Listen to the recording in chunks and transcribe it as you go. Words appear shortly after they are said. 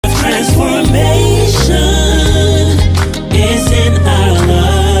transformation is in our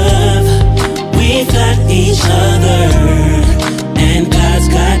love. We've got each other, and God's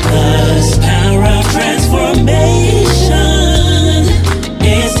got us. Power of transformation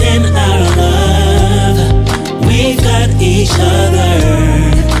is in our love. We've got each other,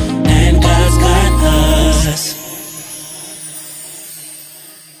 and God's got us.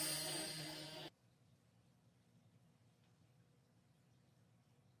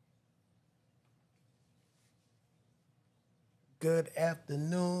 Good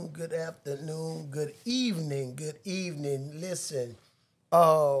afternoon, good afternoon, good evening, good evening. Listen,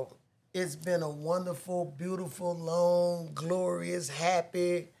 it's been a wonderful, beautiful, long, glorious,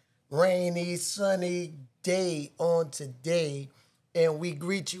 happy, rainy, sunny day on today. And we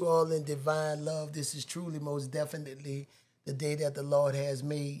greet you all in divine love. This is truly, most definitely, the day that the Lord has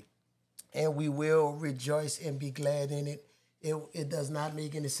made. And we will rejoice and be glad in it. It does not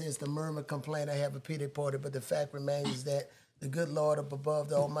make any sense to murmur, complain, or have a pity party, but the fact remains that the good Lord up above,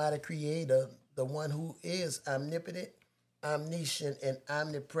 the Almighty Creator, the one who is omnipotent, omniscient, and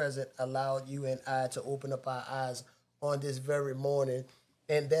omnipresent, allowed you and I to open up our eyes on this very morning.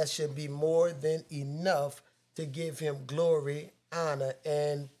 And that should be more than enough to give him glory, honor,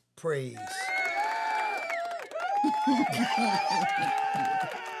 and praise.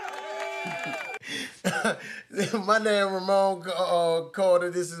 My name is Ramon Carter.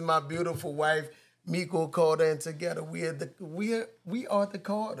 This is my beautiful wife, Miko Carter, and together we are the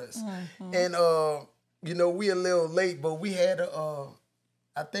Carters. Mm-hmm. And you know, we a little late, but we had I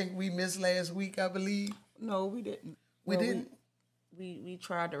think we missed last week, I believe. No, we didn't. We didn't. We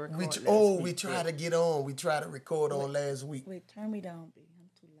tried to record. We tried to get on. We tried to record on last week. Wait, turn me down, B. I'm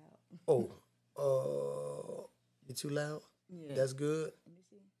too loud. You too loud? Yeah. That's good. Let me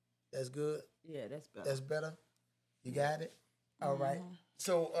see. That's good. Yeah, that's better. That's better. You got it? All right.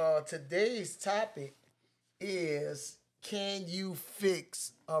 So today's topic is, can you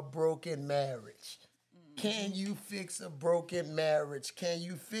fix a broken marriage? Can you fix a broken marriage? Can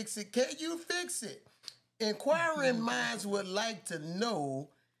you fix it? Can you fix it? Inquiring minds would like to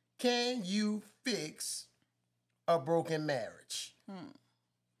know, can you fix a broken marriage?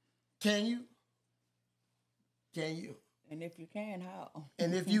 Can you? Can you? And if you can, how?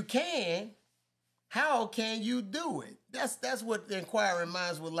 And if you can, how can you do it? That's what the inquiring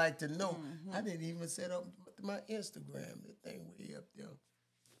minds would like to know. I didn't even set up my Instagram, the thing way up there.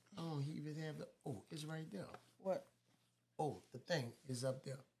 I don't even have the, it's right there. What? Oh, the thing is up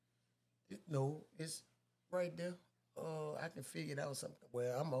there. No, it's right there. I can figure it out something.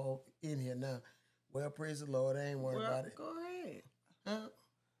 Well, I'm all in here now. Well, praise the Lord. I ain't worried about it. Go ahead. Huh?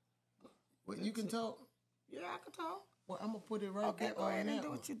 Well, you can talk? Yeah, I can talk. Well, I'm going to put it right there. Okay, go ahead and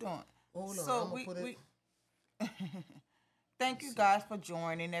do what you're doing. Hold on, so I'm going to put it... Thank you guys for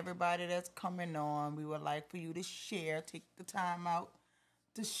joining. Everybody that's coming on, we would like for you to share. Take the time out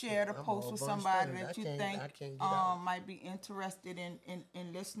to share the post with somebody that you think might be interested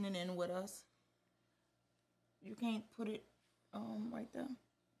in listening in with us. You can't put it right there.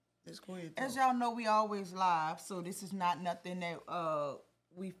 Let's go ahead. As y'all know, we always live, so this is not nothing that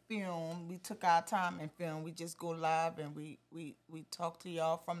we film. We took our time and film. We just go live and we talk to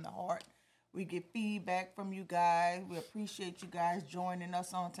y'all from the heart. We get feedback from you guys. We appreciate you guys joining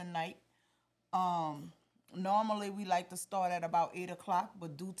us on tonight. Normally we like to start at about 8 o'clock,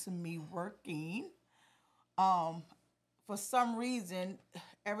 but due to me working, for some reason,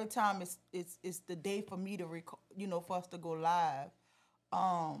 every time it's the day for me to record, for us to go live.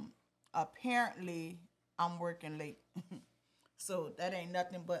 Apparently I'm working late. So that ain't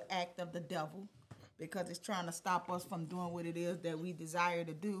nothing but act of the devil, because it's trying to stop us from doing what it is that we desire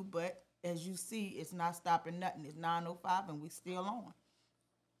to do. But as you see, it's not stopping nothing. It's 9:05 and we still on.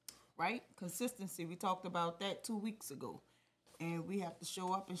 Right? Consistency. We talked about that 2 weeks ago. And we have to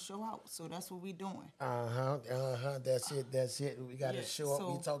show up and show out. So that's what we're doing. That's it. We got to show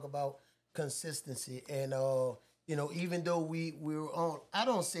up. We talk about consistency. And, even though we were on, I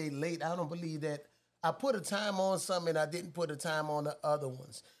don't say late. I don't believe that. I put a time on some and I didn't put a time on the other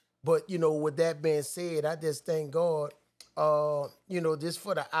ones. But, with that being said, I just thank God, just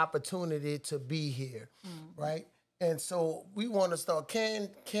for the opportunity to be here, right? And so we want to start.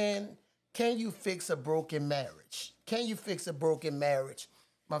 Can you fix a broken marriage? Can you fix a broken marriage?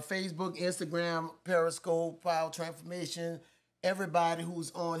 My Facebook, Instagram, Periscope, Power Transformation, everybody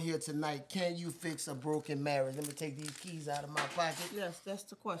who's on here tonight, can you fix a broken marriage? Let me take these keys out of my pocket. Yes, that's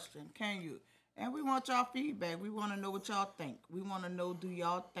the question. Can you? And we want y'all feedback. We want to know what y'all think. We want to know, do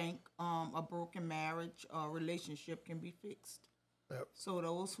y'all think a broken marriage or relationship can be fixed? Yep. So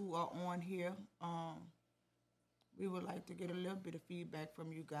those who are on here, we would like to get a little bit of feedback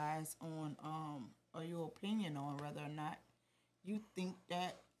from you guys on or your opinion on whether or not you think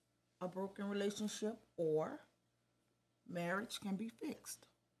that a broken relationship or marriage can be fixed.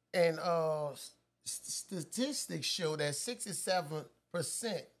 And statistics show that 67%,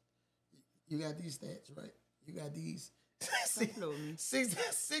 you got these stats, right? You got these. Upload me.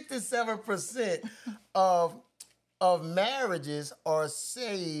 67% of marriages are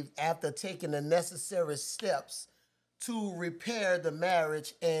saved after taking the necessary steps to repair the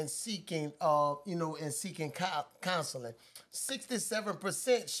marriage and seeking counseling.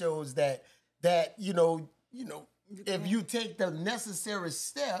 67% shows that if you take the necessary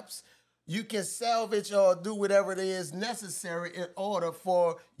steps, you can salvage or do whatever it is necessary in order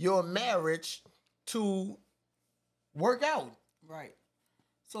for your marriage to work out. Right.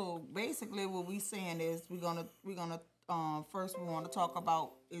 So basically, what we saying is we're gonna first we want to talk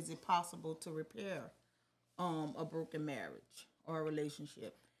about, is it possible to repair a broken marriage or a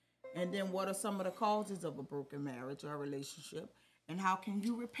relationship, and then what are some of the causes of a broken marriage or a relationship, and how can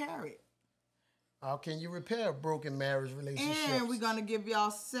you repair it? How can you repair a broken marriage relationship? And we're gonna give y'all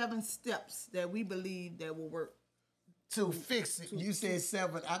 7 steps that we believe that will work to fix it. You said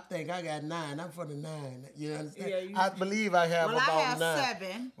 7. I think I got 9. I'm for the 9. You understand? Yeah, I believe I have about 9. I have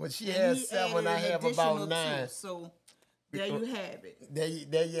 7. When she has 7, I have about 9. 2, so there you have it.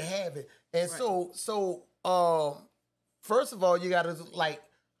 There you have it. And right. so first of all, you got to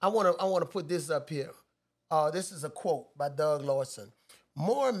I want to put this up here. This is a quote by Doug Lawson.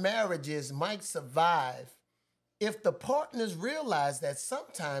 More marriages might survive if the partners realize that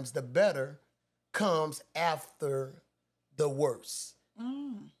sometimes the better comes after the worse.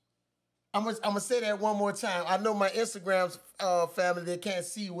 I'm gonna say that one more time. I know my Instagram family, they can't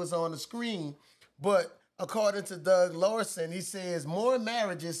see what's on the screen, but according to Doug Lawson, he says more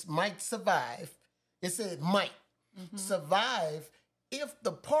marriages might survive. It said might survive if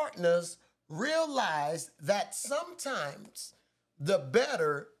the partners realize that sometimes the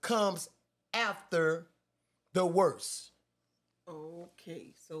better comes after the worse.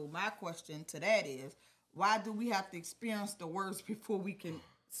 Okay, so my question to that is, why do we have to experience the worst before we can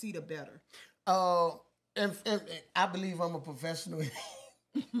see the better? And I believe I'm a professional.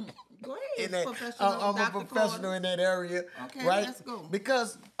 Go ahead, I'm a professional in that area. Okay, right? Let's go.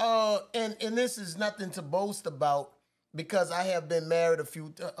 Because and this is nothing to boast about, because I have been married a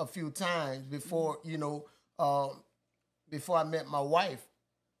few times before, before I met my wife.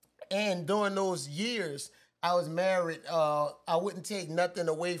 And during those years I was married, I wouldn't take nothing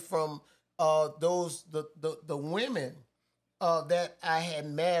away from the women that I had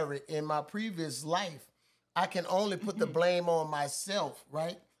married in my previous life. I can only put the blame on myself,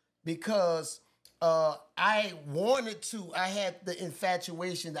 right? Because I had the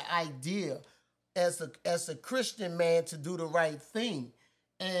infatuation, the idea as a Christian man to do the right thing.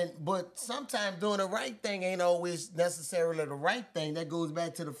 But sometimes doing the right thing ain't always necessarily the right thing. That goes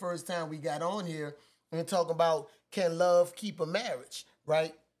back to the first time we got on here and talk about, can love keep a marriage,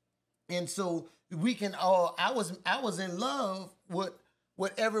 right? And so we can all. I was in love with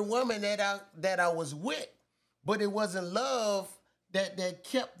every woman that I was with, but it wasn't love that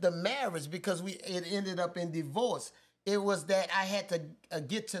kept the marriage, because it ended up in divorce. It was that I had to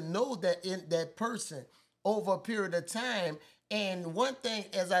get to know that person over a period of time. And one thing,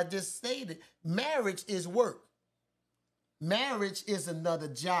 as I just stated, marriage is work. Marriage is another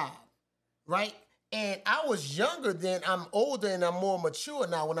job, right? And I was younger then. I'm older and I'm more mature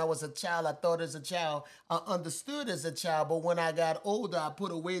now. When I was a child, I thought as a child, I understood as a child. But when I got older, I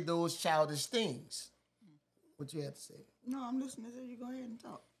put away those childish things. What you have to say? No, I'm listening to you. Go ahead and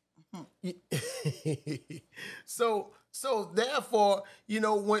talk. So therefore,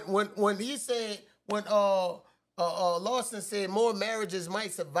 when he said, when Lawson said more marriages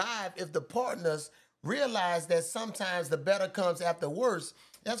might survive if the partners realize that sometimes the better comes after worse.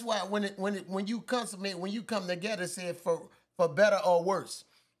 That's why when you consummate, when you come together, say for better or worse,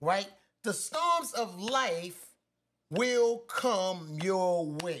 right? The storms of life will come your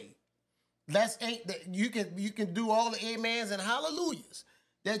way. You can do all the amens and hallelujahs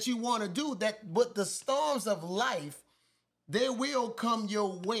that you want to do, but the storms of life, they will come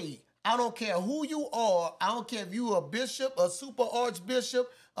your way. I don't care who you are. I don't care if you're a bishop, a super archbishop,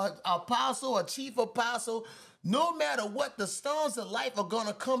 an apostle, a chief apostle. No matter what, the storms of life are going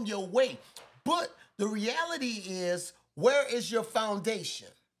to come your way. But the reality is, where is your foundation?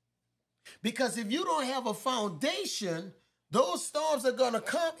 Because if you don't have a foundation, those storms are going to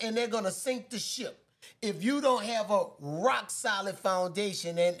come and they're going to sink the ship. If you don't have a rock solid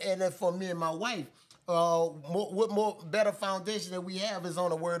foundation, and for me and my wife, what more better foundation that we have is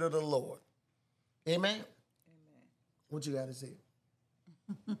on the word of the Lord. Amen? What you got to say?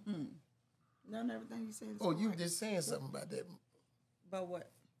 None of everything you said is Oh, you correct. just saying something about that. About what?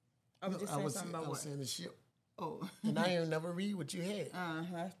 I was just saying something about I was what? saying the ship. Oh. And I ain't never read what you had.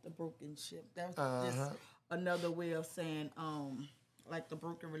 The broken ship. That's just another way of saying, like the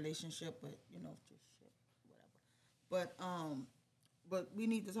broken relationship, but just ship, whatever. But we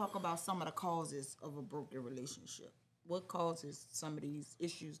need to talk about some of the causes of a broken relationship. What causes some of these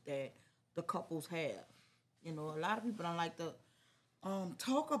issues that the couples have? A lot of people don't like to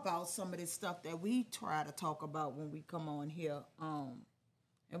talk about some of this stuff that we try to talk about when we come on here.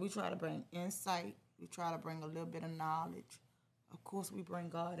 And we try to bring insight. We try to bring a little bit of knowledge. Of course, we bring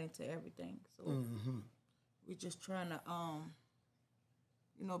God into everything. So we're just trying to,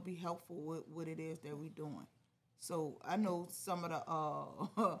 be helpful with what it is that we're doing. So I know some of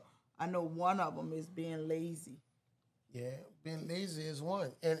the, I know one of them is being lazy. Yeah, being lazy is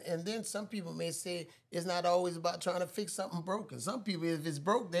one. And then some people may say it's not always about trying to fix something broken. Some people, if it's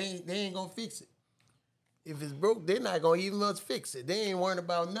broke, they ain't going to fix it. If it's broke, they're not going to even much fix it. They ain't worrying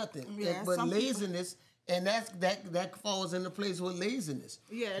about nothing. Yeah, but some laziness, and that falls into place with laziness.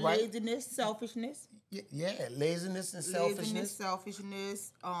 Yeah, right? laziness, selfishness. Yeah, laziness and selfishness. Laziness,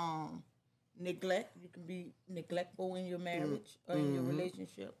 selfishness, neglect. You can be neglectful in your marriage or in your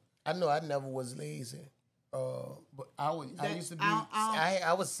relationship. I know I never was lazy. But I used to be.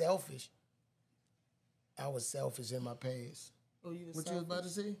 I was selfish. I was selfish in my past. Oh, you were What selfish? you was about to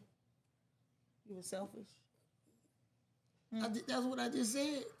say? You were selfish? That's what I just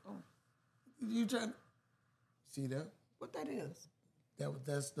said. Oh. You trying to see that? What that is?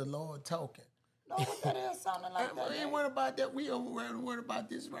 That's the Lord talking. No, what that is sounding like that. We ain't worried about that. We don't worry about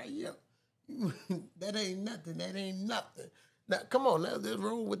this right here. That ain't nothing. That ain't nothing. Now, come on. Now, let's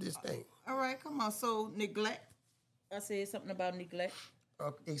roll with this thing. All right, come on. So, neglect. I said something about neglect.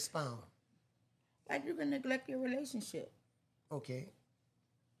 Expound. Like you can neglect your relationship. Okay.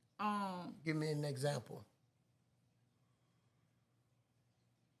 Give me an example.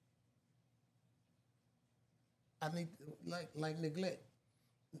 I need like neglect.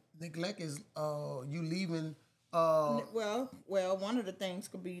 Neglect is you leaving. Well, one of the things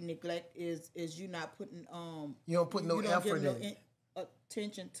could be neglect is you not putting You don't put no you don't effort give in.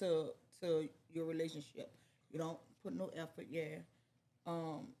 attention to your relationship. You don't put no effort. Yeah,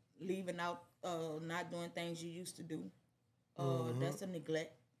 leaving out, not doing things you used to do. That's a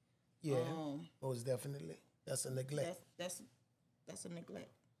neglect. Yeah, most definitely. That's a neglect. That's a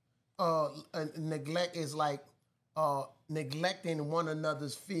neglect. Neglect is like neglecting one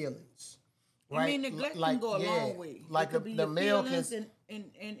another's feelings. Right? I mean, neglect can go a long way. Like it could be the your male feelings can.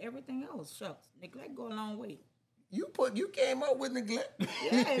 and everything else. Shucks, neglect go a long way. You came up with neglect.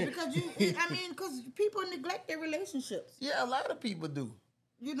 Yeah, because because people neglect their relationships. Yeah, a lot of people do.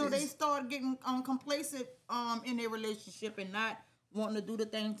 They start getting complacent in their relationship and not wanting to do the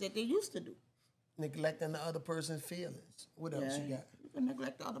things that they used to do. Neglecting the other person's feelings. What else you got? You can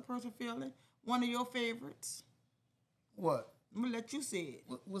neglect the other person's feeling. One of your favorites. What? I'm gonna let you say it.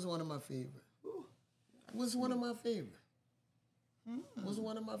 What's one of my favorite? What's one of my favorite? What's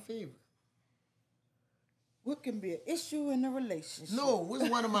one of my favorite? What can be an issue in a relationship? No, what's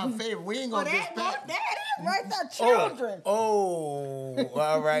one of my favorite? We ain't gonna that disrespect. is right there, children. Oh,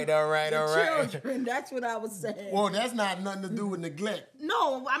 all right. Children, that's what I was saying. Well, that's not nothing to do with neglect.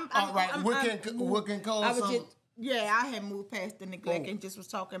 No, All right, what can cause something? I had moved past the neglect and just was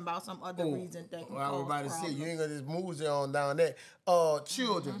talking about some other reasons that can I was cause about to say, problems. you ain't gonna just move it on down there.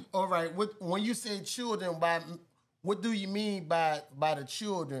 Children. All right. When you say children, what do you mean by the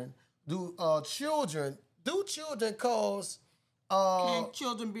children? Do children cause? Can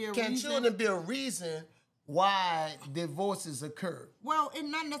children be a reason? Can children be a reason why divorces occur? Well, it's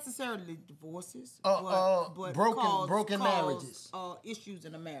not necessarily divorces, but broken marriages. Issues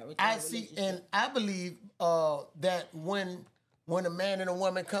in a marriage. I see, and I believe that when a man and a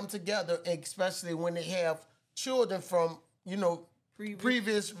woman come together, especially when they have children from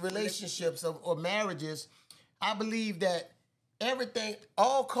previous relationships or marriages, I believe that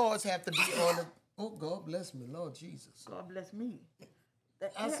all cards have to be on the. Oh, God bless me, Lord Jesus. God bless me.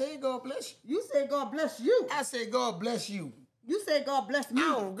 I say God bless you. You say God bless you. I say God bless you. You say God bless me.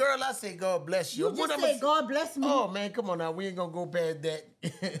 Oh, girl, I say God bless you. You just say God bless me. Oh, man, come on now. We ain't going to go past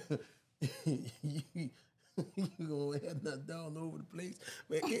that. You going to have nothing down over the place.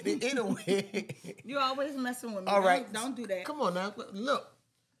 But anyway. You always messing with me. All right. Don't do that. Come on now. Look.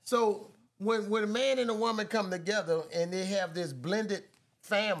 So when a man and a woman come together and they have this blended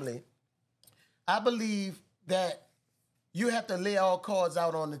family, I believe that you have to lay all cards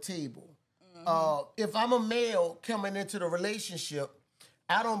out on the table. If I'm a male coming into the relationship,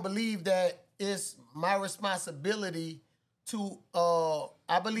 I don't believe that it's my responsibility to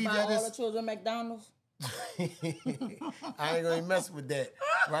I believe Buy that all the is children McDonald's. I ain't gonna mess with that,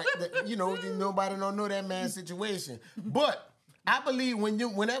 right? You know, nobody don't know that man's situation. But I believe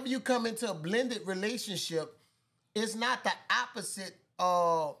whenever you come into a blended relationship, it's not the opposite.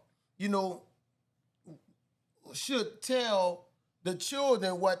 You know, should tell the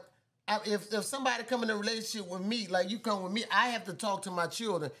children what. If somebody come in a relationship with me, like you come with me, I have to talk to my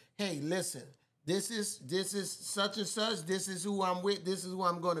children. Hey, listen, this is such and such. This is who I'm with. This is who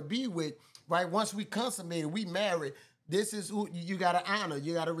I'm going to be with. Right? Once we consummate, we married. This is who you got to honor.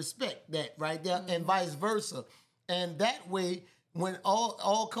 You got to respect that, right there, and vice versa. And that way, when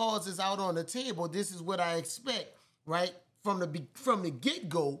all cards is out on the table, this is what I expect, right? From the get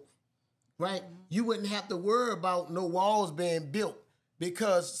go, right? You wouldn't have to worry about no walls being built.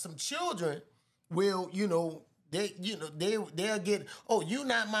 Because some children will, they'll get, oh, you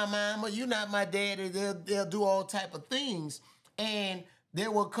not my mama, you not my daddy. They'll do all type of things, and they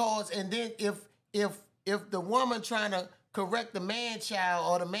will cause. And then if the woman trying to correct the man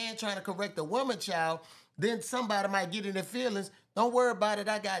child or the man trying to correct the woman child, then somebody might get in their feelings. Don't worry about it.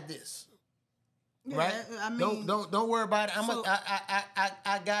 I got this. Yeah, Right? I mean, Don't worry about it.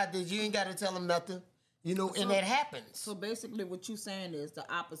 I got this. You ain't got to tell them nothing. And that happens. So basically, what you're saying is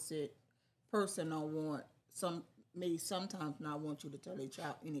the opposite person may sometimes not want you to tell their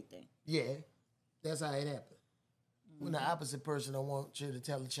child anything. Yeah, that's how it happens. When the opposite person don't want you to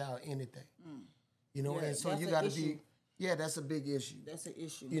tell the child anything. Yeah, And so that's you an got to issue. be. Yeah, that's a big issue. That's an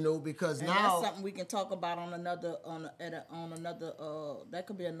issue. Because And now that's something we can talk about on another that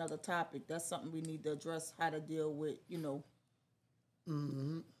could be another topic. That's something we need to address, how to deal with,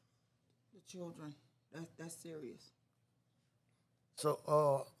 the children. That's serious.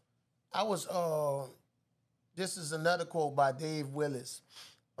 So I was this is another quote by Dave Willis.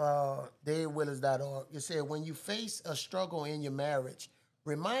 DaveWillis.org. It said, when you face a struggle in your marriage,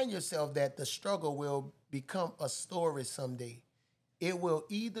 remind yourself that the struggle will become a story someday. It will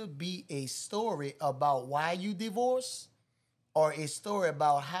either be a story about why you divorced or a story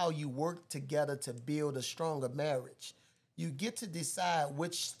about how you work together to build a stronger marriage. You get to decide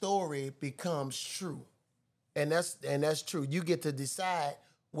which story becomes true. And that's true. You get to decide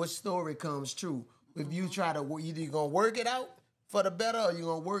which story comes true. If you try to, either you're going to work it out for the better or you're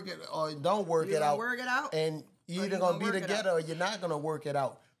going to work it or don't work it out. Work it out. And you're either going to be together or you're not going to work it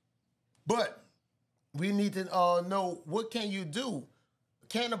out. But we need to know, what can you do?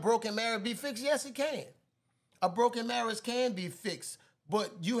 Can a broken marriage be fixed? Yes, it can. A broken marriage can be fixed,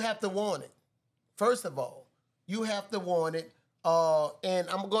 but you have to want it. First of all, you have to want it. And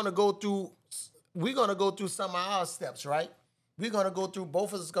we're going to go through some of our steps, right? Both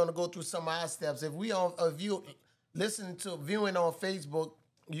of us going to go through some of our steps. If you listen to viewing on Facebook,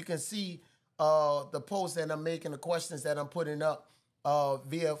 you can see the posts that I'm making, the questions that I'm putting up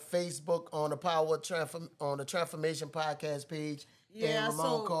via Facebook on the Transformation Podcast page and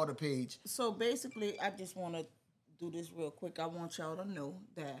Ramon Carter page. So basically, I just want to do this real quick. I want y'all to know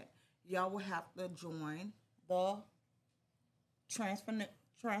that y'all will have to join the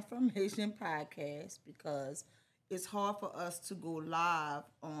Transformation Podcast because it's hard for us to go live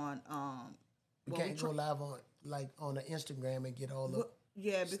on. We can't go live on the Instagram and get all the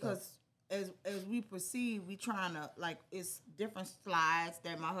because as we proceed, we trying to it's different slides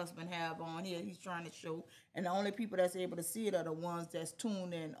that my husband have on here. He's trying to show, and the only people that's able to see it are the ones that's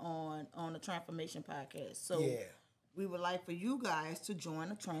tuned in on the Transformation Podcast. So we would like for you guys to join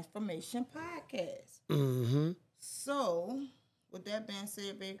the Transformation Podcast. Mm-hmm. So with that being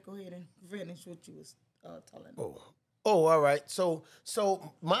said, babe, go ahead and finish what you was telling me. Oh, all right. So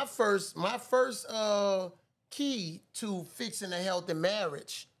my first key to fixing a healthy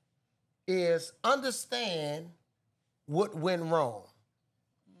marriage is understand what went wrong.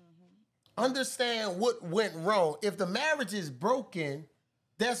 Mm-hmm. Understand what went wrong. If the marriage is broken,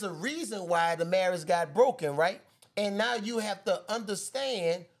 there's a reason why the marriage got broken, right? And now you have to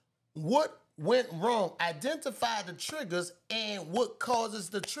understand what went wrong. Identify the triggers and what causes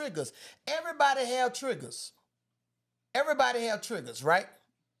the triggers. Everybody have triggers. Everybody have triggers, right?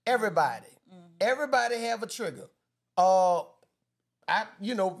 Everybody. Mm-hmm. Everybody have a trigger.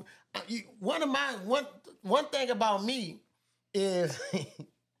 One thing about me is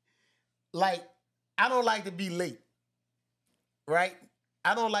I don't like to be late. Right?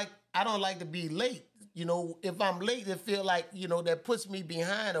 I don't like to be late. If I'm late, it feel like, that puts me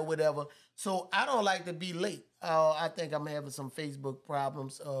behind or whatever. So I don't like to be late. I think I'm having some Facebook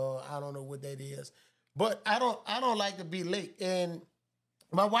problems. I don't know what that is. But I don't like to be late. And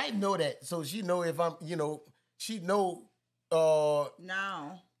my wife know that. So she know if I'm, she know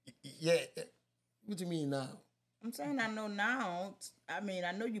now Yeah. What you mean now? I'm saying I know now. I mean,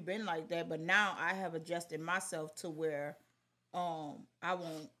 I know you've been like that, but now I have adjusted myself to where I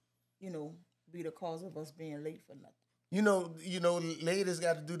won't, be the cause of us being late for nothing. Ladies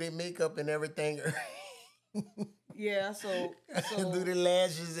got to do their makeup and everything. Yeah, so Do the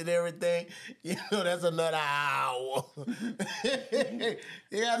lashes and everything. That's another hour.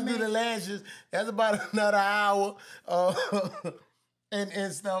 You got to do the lashes. That's about another hour.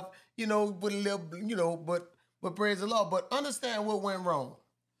 And stuff. With a little, but praise the Lord. But understand what went wrong.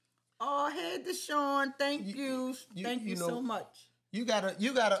 Oh, hey, Deshaun, thank you. Thank you so much. You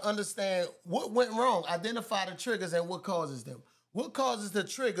gotta understand what went wrong. Identify the triggers and what causes them. What causes the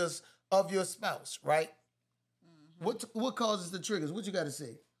triggers of your spouse, right? What causes the triggers? What you got to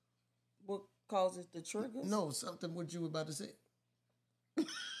say? What causes the triggers? No, something. What you were about to say?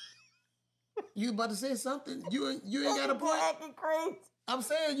 You about to say something? You ain't got a point. Acting crazy. I'm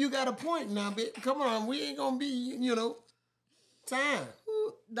saying you got a point now, bitch. Come on, we ain't gonna be time.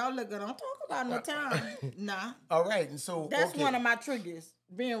 Don't look. Don't talk about no time. Nah. All right, and so that's one of my triggers.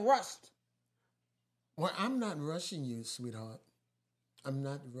 Being rushed. Well, I'm not rushing you, sweetheart. I'm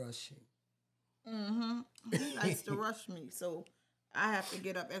not rushing. He likes to rush me, so I have to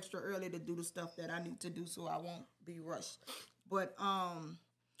get up extra early to do the stuff that I need to do, so I won't be rushed. But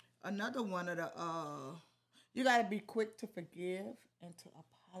another one of the you got to be quick to forgive and to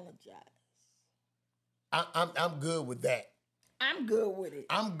apologize. I'm good with that. I'm good with it.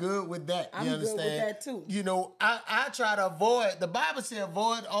 I'm good with that. You understand? Good with that too. I try to avoid. The Bible says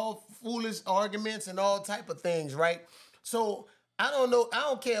avoid all foolish arguments and all type of things, right? So I don't know. I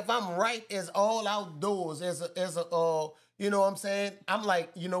don't care if I'm right as all outdoors as a you know what I'm saying? I'm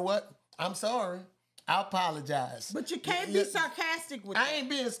like, you know what? I'm sorry. I apologize. But you can't be sarcastic with I that. ain't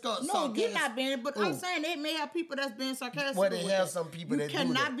being sarcastic. No, you're not being. But I'm saying they may have people that's being sarcastic. Well, they have some people that do that.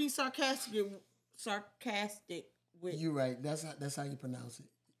 You cannot be sarcastic with. You're right. That's how you pronounce it.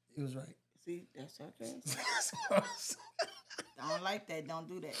 It was right. See, that's sarcastic. I don't like that. Don't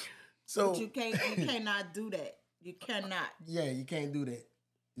do that. So but you cannot do that. You cannot. Yeah, you can't do that.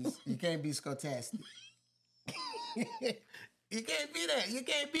 You can't be sarcastic. You can't be that. You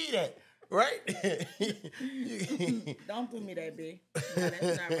can't be that. Right? Don't do me that, B. No,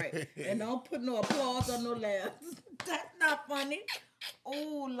 that's not right. And don't put no applause or no laughs. That's not funny.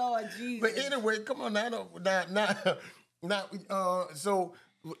 Oh, Lord Jesus. But anyway, come on now. So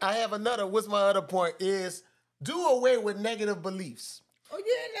I have another. What's my other point is do away with negative beliefs. Oh,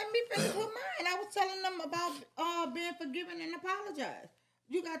 yeah, let me finish with mine. I was telling them about being forgiven and apologize.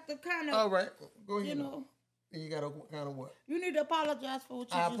 You got the kind of... All right. Go ahead. You know... You got to kind of what? You need to apologize for what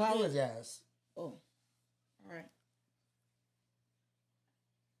you just did. I apologize. Oh, all right.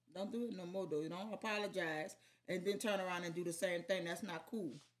 Don't do it no more, though. You don't apologize and then turn around and do the same thing. That's not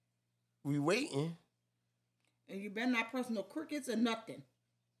cool. We waiting. And you better not press no crickets or nothing.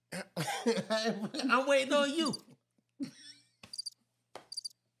 I'm waiting on you.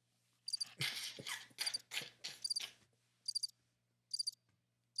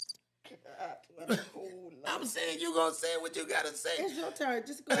 I'm saying you gonna say what you gotta say. It's your turn.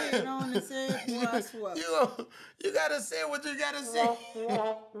 Just go ahead on and say what's what. You gotta say what you gotta say.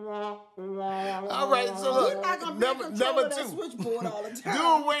 All right, so look, number two. Switchboard all the time. Do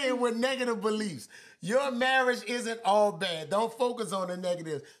away with negative beliefs. Your marriage isn't all bad. Don't focus on the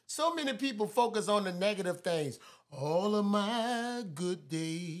negative. So many people focus on the negative things. All of my good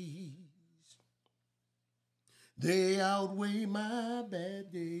days, they outweigh my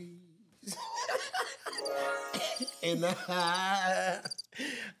bad days. And I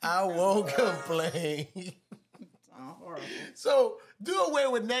won't complain. So do away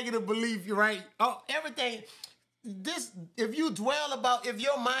with negative belief, right? Oh, everything. If you dwell about, if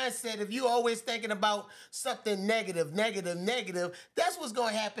your mindset, if you always thinking about something negative, that's what's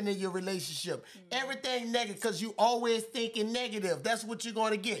going to happen in your relationship. Mm-hmm. Everything negative, because you always thinking negative. That's what you're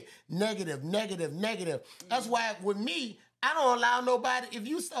going to get. Negative. Mm-hmm. That's why with me, I don't allow nobody, if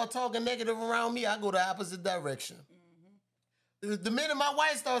you start talking negative around me, I go the opposite direction. Mm-hmm. The minute my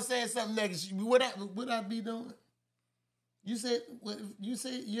wife starts saying something negative, what I be doing? You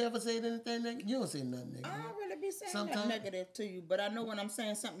ever say anything negative? You don't say nothing negative. I don't really be saying nothing negative to you, but I know when I'm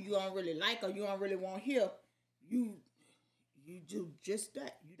saying something you don't really like or you don't really want to hear, you do just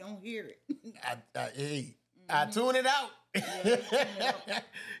that. You don't hear it. I tune it out.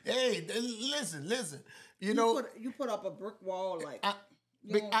 Hey, listen. You put up a brick wall like.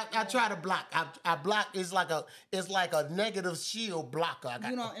 I try to block. I block. It's like a negative shield blocker.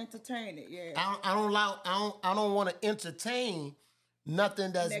 You don't entertain it, yeah. I don't want to entertain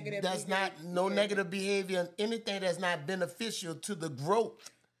nothing that's not negative behavior and anything that's not beneficial to the growth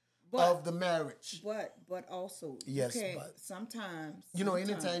of the marriage. But also, Yes, you can't, but- sometimes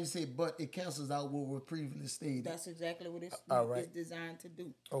Anytime you say but, it cancels out what was previously stated. that's exactly what all right. it's designed to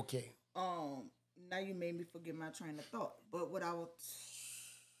do. Okay. Now you made me forget my train of thought. But what I was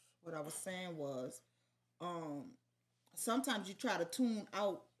saying was, sometimes you try to tune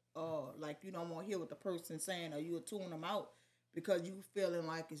out, like you don't want to hear what the person's saying, or you'll tune them out because you feeling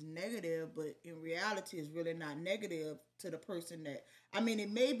like it's negative, but in reality, it's really not negative to the person that. I mean, it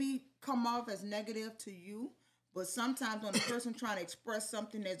may be come off as negative to you, but sometimes when the person trying to express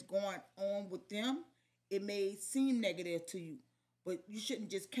something that's going on with them, it may seem negative to you. But you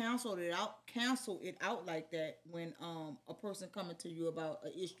shouldn't just cancel it out like that when a person coming to you about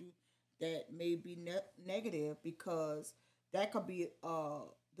an issue that may be negative, because that could be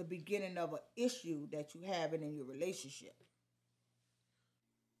the beginning of an issue that you having in your relationship.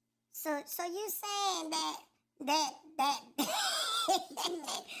 So you saying that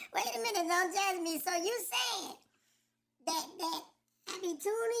wait a minute, don't judge me. So you saying that I be tuning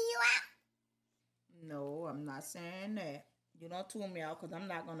you out? No, I'm not saying that. You don't tune me out because I'm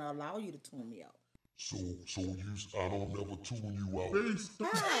not gonna allow you to tune me out. So I don't never tune you out.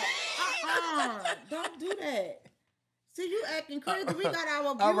 Don't do that. See, you acting crazy. We got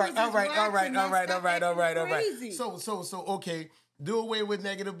our viewers. All right. All right. So okay. Do away with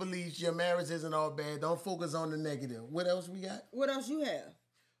negative beliefs. Your marriage isn't all bad. Don't focus on the negative. What else we got? What else you have?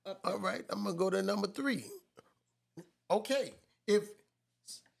 All right, I'm gonna go to number 3. Okay, if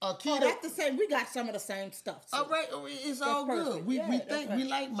Akita, that's the same. We got some of the same stuff. So. all right, it's all perfect. good. We Yeah, think that's we right.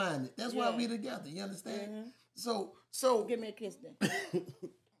 like minded. That's why we together. You understand? So Give me a kiss then.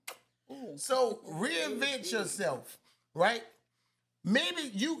 so reinvent yourself, right?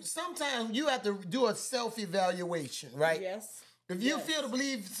 Maybe sometimes you have to do a self-evaluation, right? Yes. If you feel to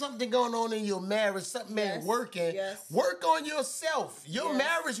believe something going on in your marriage, something ain't working, work on yourself. Your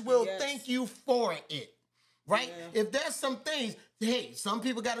marriage will thank you for it, right? Yeah. If there's some things, hey, some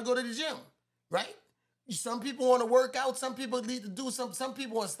people got to go to the gym, right? Some people want to work out. Some people need to do some. Some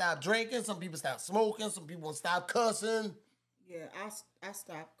people want to stop drinking. Some people stop smoking. Some people want to stop cussing. Yeah, I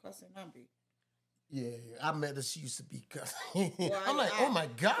stopped cussing. Yeah, I met her. She used to be cussing. Well, I'm like, oh my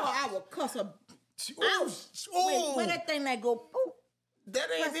God. Well, I will cuss her. Ooh, Wait, that thing that go poop. that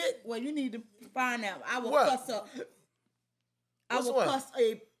ain't it. Well, you need to find out. I will What? cuss her. I Which will one? cuss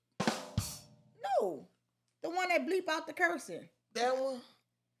a. No, the one that bleep out the cursing. That one?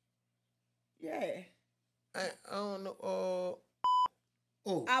 Yeah, I don't know.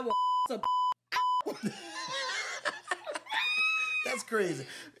 Oh, I will cuss a. that's crazy.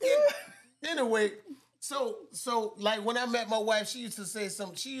 Anyway, so like when I met my wife, she used to say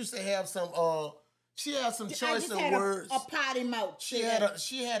some. She used to have some. She had some choice of words. A potty mouth. She had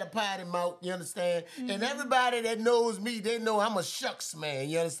a potty mouth. You understand? And everybody that knows me, they know I'm a shucks man.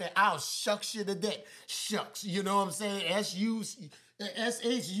 You understand? I'll shucks you to death. Shucks. You know what I'm saying? SHUCKS.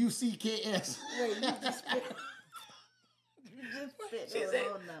 Wait, you just spit. She said,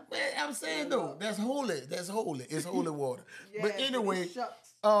 man, I'm saying though, that's holy. That's holy. It's holy water. But anyway,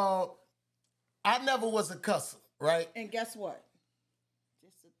 I never was a cusser, right? And guess what?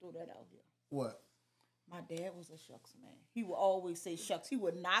 Just to throw that out here. What? My dad was a shucks man. He would always say shucks. He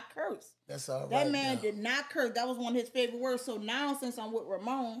would not curse. That's all right. That man now. did not curse. That was one of his favorite words. So now, since I'm with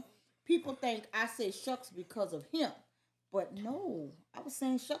Ramon, people think I say shucks because of him. But no, I was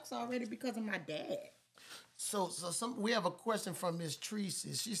saying shucks already because of my dad. So we have a question from Miss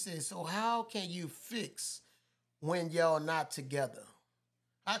Tracy. She says, so how can you fix when y'all not together?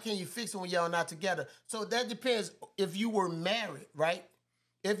 How can you fix it when y'all not together? So that depends if you were married, right?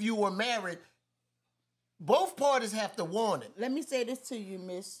 If you were married, both parties have to want it. Let me say this to you,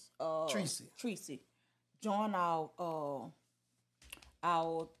 Miss Tracy. Join our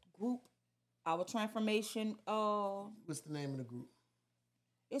group, our transformation. What's the name of the group?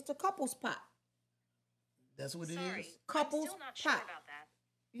 It's the Couples Pot. That's what it is? Couples I'm still not sure Pot. about that.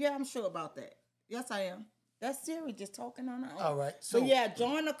 Yeah, I'm sure about that. Yes, I am. That's Siri just talking on her own. All right. So yeah,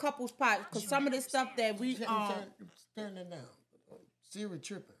 join the Couples Pot because some of the stuff that we turn it down. Siri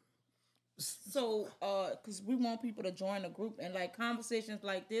tripping. So, because we want people to join the group and like conversations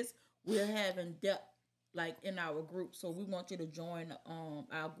like this, we're having depth like in our group. So we want you to join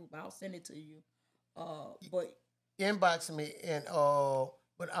our group. I'll send it to you. But inbox me and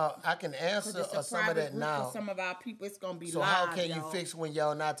but I can answer it's a some of private that group now. for some of our people, it's gonna be So live. how can y'all. you fix when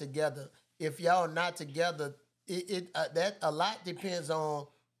y'all not together? If y'all not together, that a lot depends on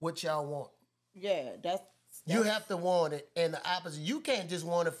what y'all want. Yeah, that's You have to want it, and the opposite. You can't just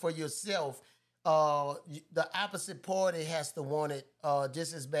want it for yourself. The opposite party has to want it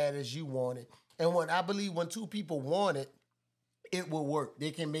just as bad as you want it. And I believe when two people want it, it will work.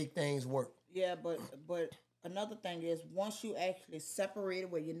 They can make things work. Yeah, but another thing is once you actually separate it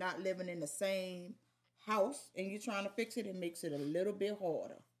where you're not living in the same house and you're trying to fix it, it makes it a little bit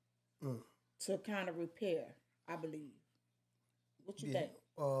harder to kind of repair, I believe. What you think?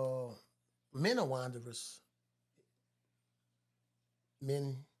 Men are wanderers.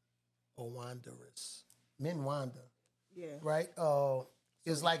 Men are wanderers. Men wander. Yeah. Right?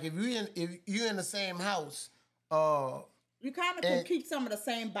 It's like if you're in the same house, you kind of can keep some of the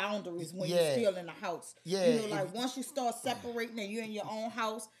same boundaries when Yeah. you're still in the house. Yeah, You know, like once you start separating and you're in your own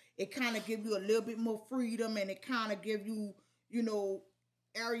house, it kind of give you a little bit more freedom, and it kind of give you, you know,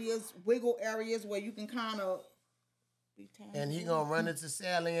 wiggle areas where you can kind of be tangible. and he gonna run into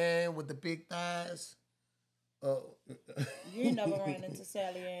Sally Ann with the big thighs. You ain't never ran into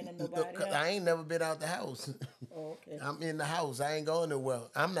Sally Ann and nobody else. I ain't never been out the house. Oh, okay. I'm in the house. I ain't going nowhere.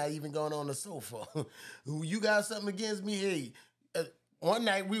 I'm not even going on the sofa. You got something against me? Hey, one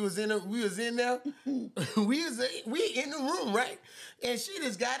night we was in there. we in the room, right? And she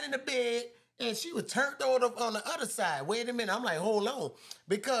just got in the bed and she was turned on the other side. Wait a minute. I'm like, hold on,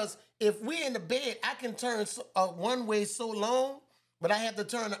 because if we in the bed, I can turn one way so long, but I have to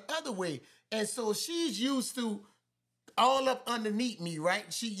turn the other way. And so she's used to all up underneath me, right?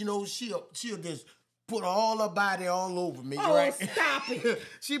 She, you know, she'll just put all her body all over me, Oh, right? stop it.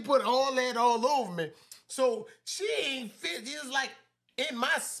 She put all that all over me. So she ain't fit. It's like in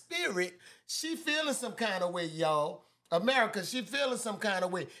my spirit, she feeling some kind of way, y'all. America, she feeling some kind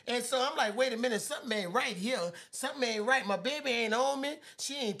of way. And so I'm like, wait a minute, something ain't right here. Something ain't right. My baby ain't on me.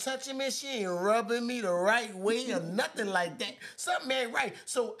 She ain't touching me. She ain't rubbing me the right way or nothing like that. Something ain't right.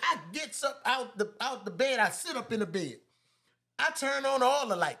 So I gets up out the bed. I sit up in the bed. I turn on all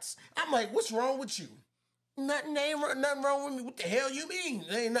the lights. I'm like, what's wrong with you? Nothing wrong with me. What the hell you mean?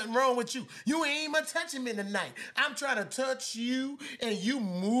 There ain't nothing wrong with you. You ain't even touching me tonight. I'm trying to touch you and you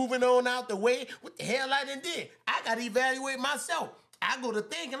moving on out the way. What the hell I done did? I got to evaluate myself. I go to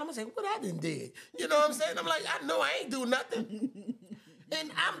think and I'm going to say, what I done did? You know what I'm saying? I'm like, I know I ain't do nothing. And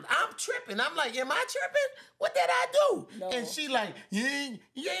I'm tripping. I'm like, am I tripping? What did I do? No. And she like, you ain't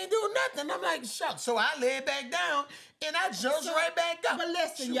do nothing. I'm like, shucks. So I lay back down and I jumped right back up. But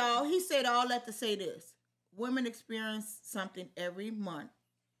listen, y'all, he said all that to say this. Women experience something every month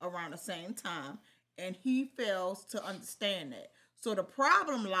around the same time, and he fails to understand that. So the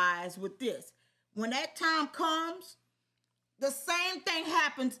problem lies with this. When that time comes, the same thing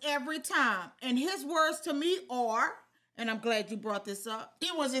happens every time. And his words to me are, and I'm glad you brought this up.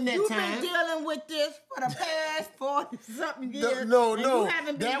 It wasn't that You've time. been dealing with this for the past 40-something years. No, and no. you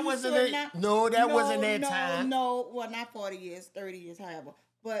haven't been That used wasn't to it. it now. No, that wasn't that time. No, well, not 40 years, 30 years, however.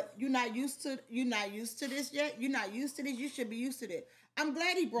 But you're not used to this yet. You're not used to this. You should be used to this. I'm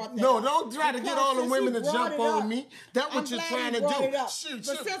glad he brought that No, up. don't try to get Because all the since women he to brought jump it on up, me. That's what I'm you're glad trying he to brought do. it up. Shoot,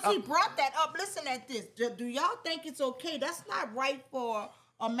 But since he brought that up, listen at this. Do y'all think it's okay? That's not right for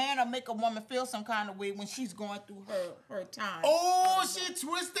a man to make a woman feel some kind of way when she's going through her time. Oh, she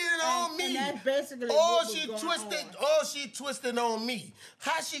twisted it on me. And that's basically Oh, what was she going twisted. on. Oh, she twisted on me.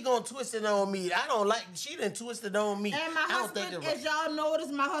 How she gonna twist it on me? I don't like. She done twisted on me. And my I don't think husband, it as y'all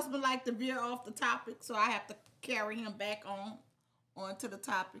notice, my husband like to veer off the topic, so I have to carry him back onto the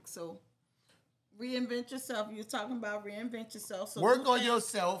topic. So reinvent yourself. You're talking about reinvent yourself. So Work do on things-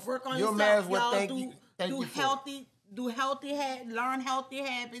 yourself. Work on Your yourself. marriage will Y'all thank do, you. Thank do you for it. healthy. Learn healthy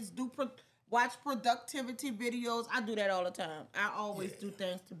habits. Watch productivity videos. I do that all the time. I always do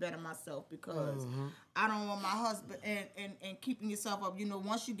things to better myself because I don't want my husband and keeping yourself up. You know,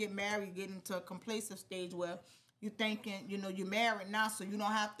 once you get married, you get into a complacent stage where you're thinking, you know, you're married now, so you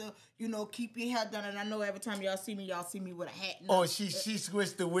don't have to, you know, keep your hair done. And I know every time y'all see me with a hat. Oh, she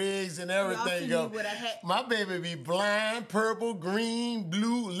switched the wigs and Y'all everything. see me with a hat. My baby be blind, purple, green,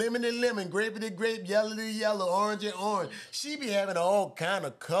 blue, lemon to lemon, grape to grape, yellow to yellow, orange to orange. She be having all kind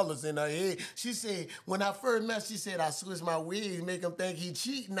of colors in her head. She said, when I first met, she said, I switched my wigs, make him think he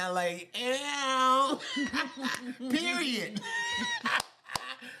cheating. I like, ew. Period.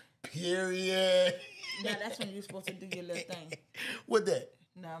 Period. Now that's when you're supposed to do your little thing. What that?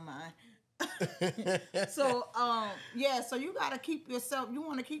 Never mind. So, so you got to keep yourself, you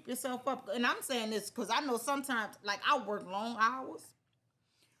want to keep yourself up. And I'm saying this because I know sometimes, like, I work long hours.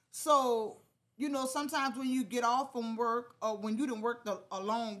 So, you know, sometimes when you get off from work or when you done worked a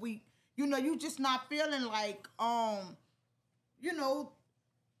long week, you know, you just not feeling like, you know,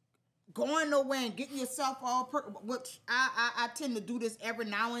 going nowhere and getting yourself all which I tend to do this every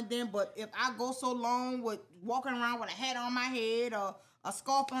now and then, but if I go so long with walking around with a hat on my head or a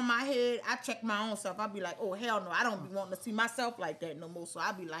scarf on my head, I check my own self. I'll be like, oh, hell no, I don't be wanting to see myself like that no more. So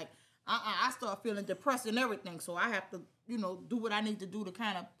I'll be like, I start feeling depressed and everything. So I have to, do what I need to do to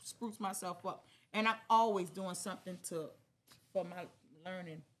kind of spruce myself up. And I'm always doing something for my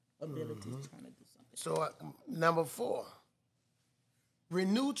learning abilities, trying to do something. So number 4,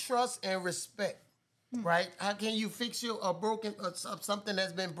 renew trust and respect. Right? How can you fix something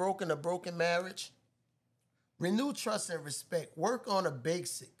that's been broken, a broken marriage? Renew trust and respect. Work on the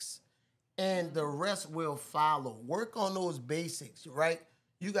basics, and the rest will follow. Work on those basics, right?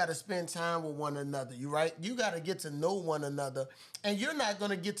 You got to spend time with one another, right? You got to get to know one another, and you're not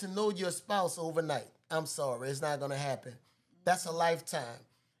going to get to know your spouse overnight. I'm sorry, it's not going to happen. That's a lifetime.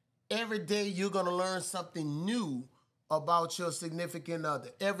 Every day you're going to learn something new about your significant other.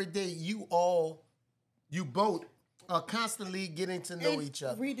 Every day you both are constantly getting to know each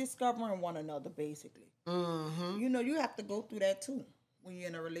other. Rediscovering one another, basically. Mm-hmm. You have to go through that too when you're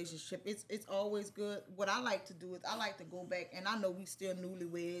in a relationship. It's always good. What I like to do is I like to go back, and I know we still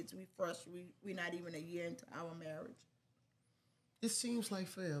newlyweds. We fresh. We not even a year into our marriage. It seems like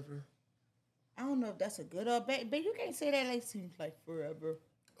forever. I don't know if that's a good or bad, but you can't say that it seems like forever.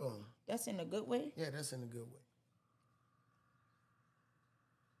 Oh. That's in a good way? Yeah, that's in a good way.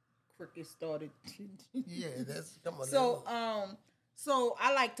 Cricket started. Yeah, come on. So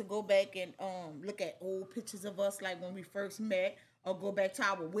I like to go back and look at old pictures of us, like when we first met, or go back to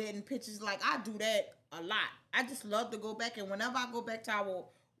our wedding pictures. Like I do that a lot. I just love to go back, and whenever I go back to our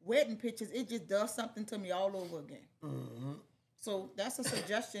wedding pictures, it just does something to me all over again. Mm-hmm. So that's a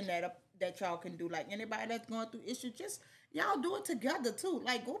suggestion that y'all can do. Like anybody that's going through issues, just y'all do it together too.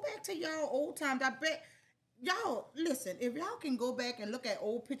 Like go back to y'all old times. I bet. Y'all, listen, if y'all can go back and look at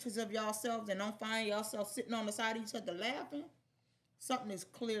old pictures of yourselves and don't find yourself sitting on the side of each other laughing, something is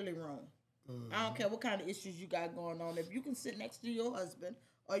clearly wrong. Mm-hmm. I don't care what kind of issues you got going on. If you can sit next to your husband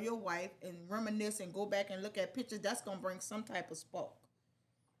or your wife and reminisce and go back and look at pictures, that's going to bring some type of spark.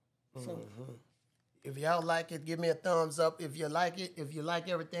 So, if y'all like it, give me a thumbs up. If you like it, if you like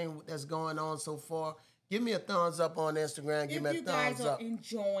everything that's going on so far, give me a thumbs up on Instagram. Give me a thumbs up. If you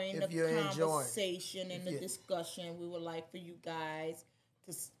guys are enjoying the conversation and the discussion, we would like for you guys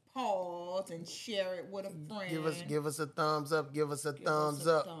to pause and share it with a friend. Give us a thumbs up. Give us a thumbs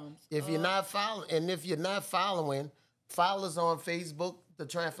up. If you're not following, follow us on Facebook, The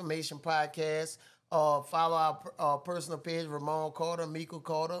Transformation Podcast. Follow our personal page, Ramon Carter, Miko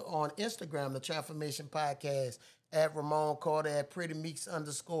Carter, on Instagram, The Transformation Podcast, at Ramon Carter, at Pretty Meeks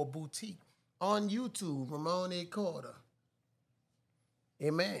 _boutique. On YouTube, Ramon A. Carter.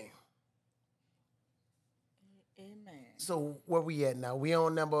 Amen. Amen. So where we at now? We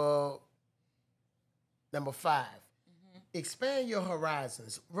on number 5. Mm-hmm. Expand your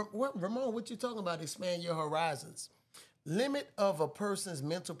horizons. Ramon, what you talking about? Expand your horizons. Limit of a person's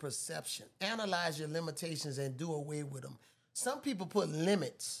mental perception. Analyze your limitations and do away with them. Some people put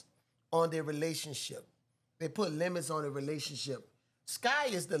limits on their relationship. They put limits on the relationship. Sky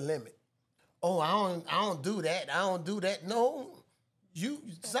is the limit. Oh, I don't do that. I don't do that. No.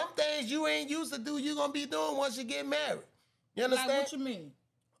 Some things you ain't used to do, you're gonna be doing once you get married. You understand? Like what you mean?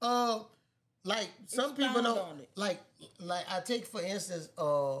 Like some people don't like I take for instance,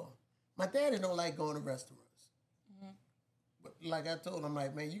 my daddy don't like going to restaurants. Mm-hmm. But like I told him,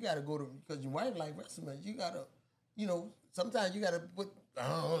 like, man, you gotta go to, because your wife like restaurants, you gotta, sometimes you gotta put, I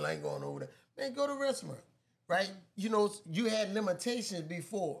don't like going over there. Man, go to a restaurant. Right? You had limitations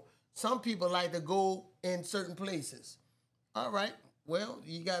before. Some people like to go in certain places. All right. Well,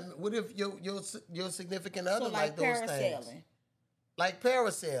 what if your significant other like those things? Like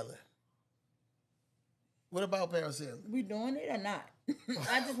parasailing. What about parasailing? We doing it or not?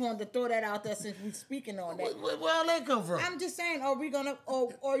 I just wanted to throw that out there since we're speaking on that. Where all that come from? I'm just saying, are we gonna,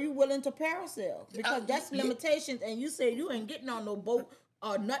 or are you willing to parasail? Because that's limitations, and you say you ain't getting on no boat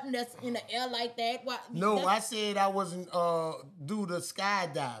or nothing that's in the air like that. Why? No, I said I wasn't do the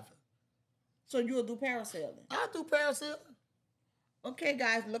skydiving. So you'll do parasailing? I'll do parasailing. Okay,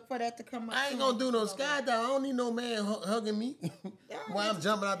 guys, look for that to come up. I ain't gonna do no skydiving. I don't need no man hugging me while I'm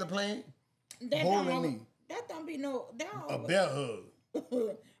jumping out the plane, holding me. That don't be no. A bear hug. But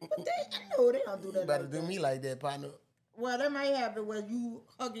I know they don't do that. You better do me like that, partner. Well, they might have it where you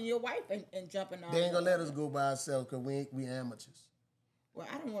hugging your wife and jumping out. They ain't gonna let us go by ourselves because we amateurs. Well,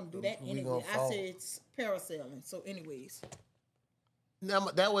 I don't want to do that anyway. I said it's parasailing. So, anyways.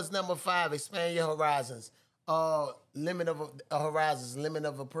 That was number 5. Expand your horizons. Limit of horizons. Limit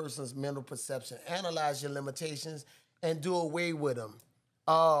of a person's mental perception. Analyze your limitations and do away with them.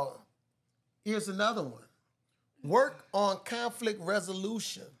 Here's another one. Work on conflict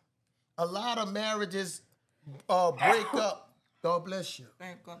resolution. A lot of marriages break up. God bless you.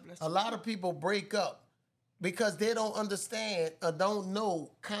 God bless you. A lot of people break up because they don't understand or don't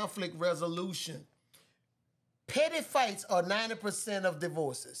know conflict resolution. Petty fights are 90% of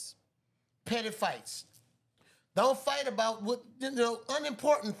divorces. Petty fights. Don't fight about what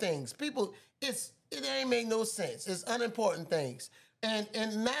unimportant things. People, it ain't make no sense. It's unimportant things. And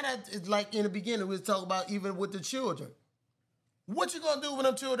now that it's like in the beginning we was talking about even with the children. What you gonna do when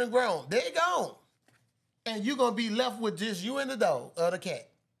them children grown? They gone. And you're gonna be left with just you and the dog or the cat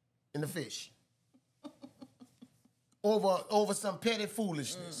and the fish. over some petty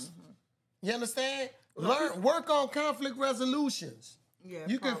foolishness. You understand? Work on conflict resolutions. Yeah,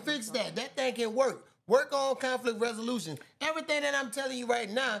 you can fix that. That thing can work. Work on conflict resolution. Everything that I'm telling you right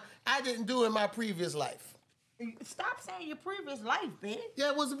now, I didn't do in my previous life. Stop saying your previous life, babe.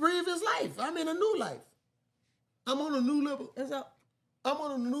 Yeah, it was a previous life. I'm in a new life. I'm on a new level. I'm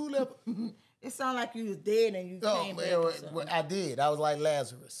on a new level. It sounded like you was dead and you came back. Well, I did. I was like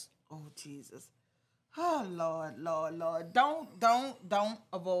Lazarus. Oh, Jesus. Oh, Lord. Don't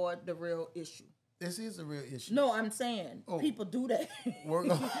avoid the real issue. This is a real issue. No, I'm saying people do that.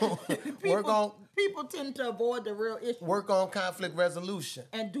 People tend to avoid the real issue. Work on conflict resolution.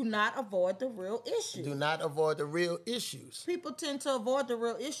 And do not avoid the real issue. Do not avoid the real issues. People tend to avoid the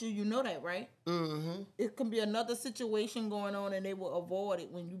real issue. You know that, right? Mm-hmm. It can be another situation going on and they will avoid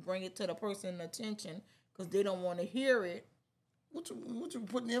it when you bring it to the person's attention because they don't want to hear it. What you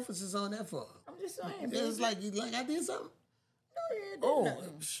putting the emphasis on that for? I'm just saying. It's like I did something. No, you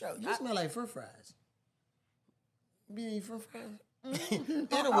didn't. Sure. You smell like French fries. You eat French fries?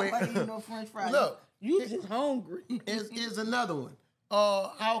 Anyway, French fries. Look, you just hungry. Here's another one.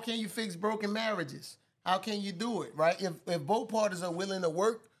 How can you fix broken marriages? How can you do it, right? If both parties are willing to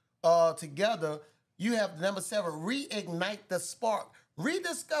work together, you have number 7, reignite the spark.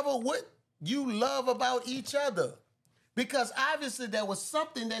 Rediscover what you love about each other. Because obviously there was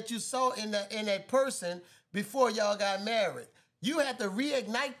something that you saw in that person before y'all got married. You have to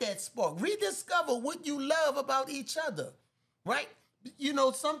reignite that spark. Rediscover what you love about each other, right?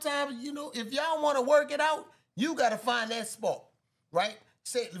 Sometimes, if y'all want to work it out, you got to find that spark, right?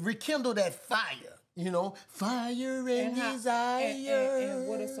 Say, rekindle that fire, fire and desire. And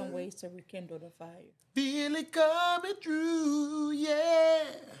what are some ways to rekindle the fire? Feel it coming through,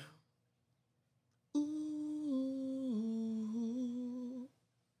 yeah. Ooh,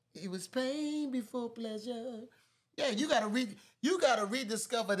 it was pain before pleasure. Yeah, you gotta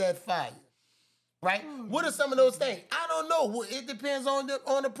rediscover that fire, right? What are some of those things? I don't know. It depends on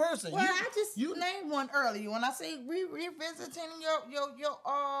the person. Well, I just named one earlier. When I say revisiting your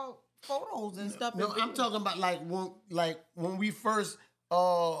photos and stuff. No, I'm talking about when we first.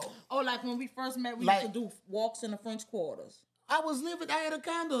 Like when we first met, we used to do walks in the French Quarters. I had a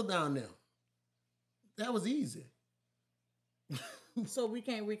condo down there. That was easy. So we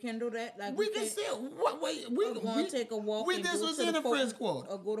can't rekindle that. Like we can still we take a walk. This was in the French Quarter.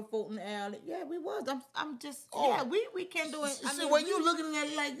 Or go to Fulton Alley. Yeah, we was. I'm just. Oh. Yeah, we can do it. See, when you looking at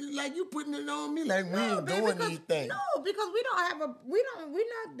it like you putting it on me, like we ain't doing these things. No, because we're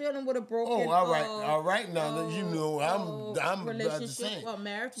not dealing with a broken. Oh, all right. Now I'm relationship or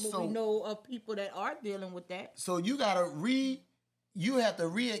marriage, but we know of people that are dealing with that. So you have to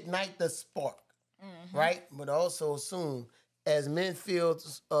reignite the spark, right? But also soon. As men feel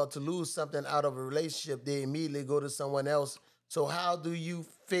to lose something out of a relationship, they immediately go to someone else. So how do you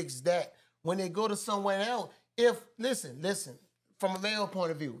fix that? When they go to someone else, listen, from a male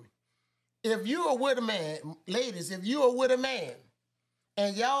point of view, if you are with a man, ladies, if you are with a man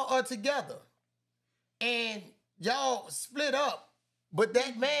and y'all are together and y'all split up, but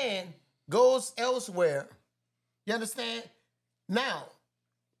that man goes elsewhere, you understand? Now,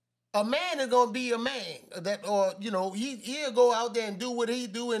 a man is gonna be a man he'll go out there and do what he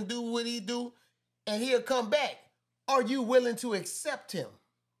do, and he'll come back. Are you willing to accept him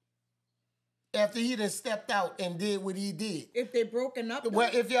after he done stepped out and did what he did? If they broken up, well,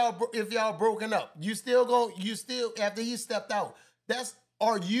 if y'all broken up, you still after he stepped out.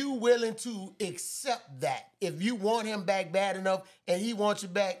 Are you willing to accept that? If you want him back bad enough and he wants you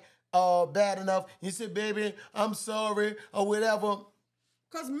back bad enough, you say, baby, I'm sorry or whatever.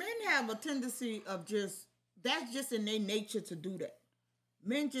 Because men have a tendency of that's just in their nature to do that.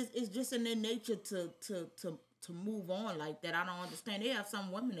 It's just in their nature to move on like that. I don't understand. They have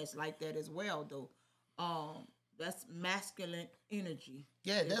some women that's like that as well, though. That's masculine energy.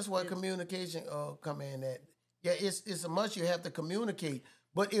 Yeah, that's where communication come in at. Yeah, it's a must. You have to communicate.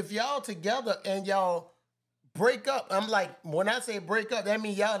 But if y'all together and y'all break up, I'm like, when I say break up, that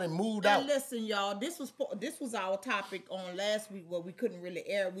means y'all done moved out. Listen, y'all, this was our topic on last week where we couldn't really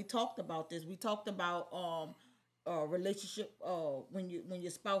air. We talked about this. We talked about relationship, when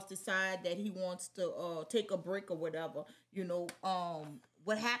your spouse decide that he wants to take a break or whatever,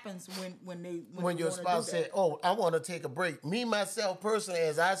 what happens when Your spouse said, "Oh, I want to take a break." Me myself personally,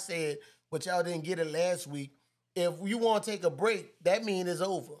 as I said, but y'all didn't get it last week. If you want to take a break, that means it's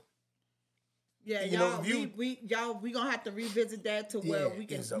over. Yeah, You know, y'all, if you- we gonna have to revisit that to where Yeah, we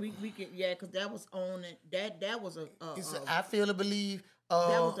can it's a- we can because that was on it. That was a I feel to believe.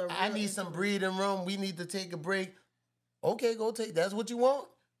 was a I real need some intimate- breathing room. We need to take a break. Okay, go take. That's what you want.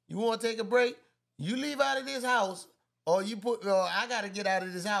 You want to take a break? You leave out of this house, or you put. Or I got to get out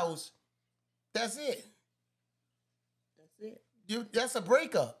of this house. That's it. that's it. That's a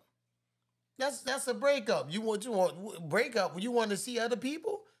breakup. That's a breakup. You want breakup? You want to see other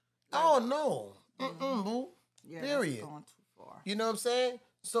people? Oh no. Boo. Yeah, Period. that's going too far. You know what I'm saying?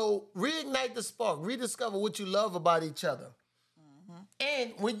 So reignite the spark. Rediscover what you love about each other.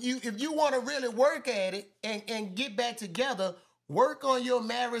 And if you want to really work at it and get back together, work on your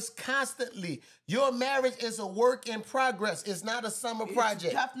marriage constantly. Your marriage is a work in progress. It's not a summer project.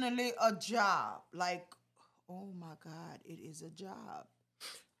 It's definitely a job. Like, oh my God, it is a job.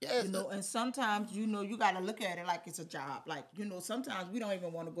 Yes. And sometimes, you got to look at it like it's a job. Like, sometimes we don't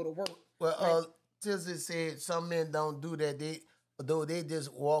even want to go to work. Well, Tizzy said some men don't do that. They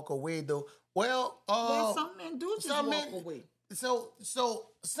just walk away though. Well, Some men do just walk away. So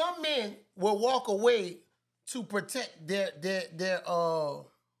some men will walk away to protect their own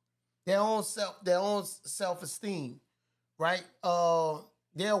self-esteem, right?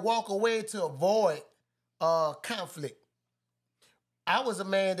 They'll walk away to avoid conflict. I was a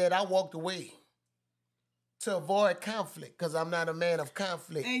man that I walked away to avoid conflict because I'm not a man of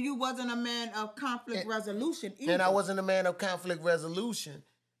conflict. And you wasn't a man of conflict resolution either. And I wasn't a man of conflict resolution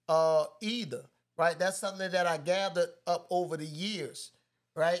either, right? That's something that I gathered up over the years,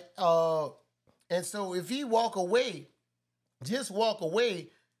 right? And so if he walk away, just walk away,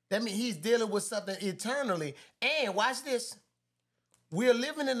 that means he's dealing with something eternally. And watch this. We're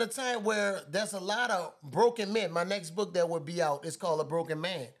living in a time where there's a lot of broken men. My next book that will be out is called A Broken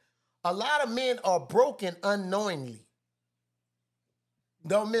Man. A lot of men are broken unknowingly.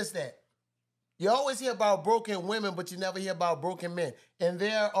 Don't miss that. You always hear about broken women, but you never hear about broken men. And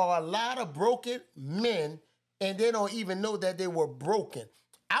there are a lot of broken men, and they don't even know that they were broken.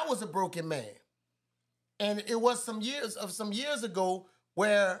 I was a broken man. And it was some years ago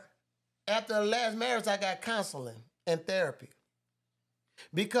where after the last marriage, I got counseling and therapy.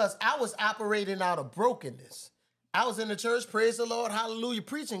 Because I was operating out of brokenness. I was in the church, praise the Lord, hallelujah,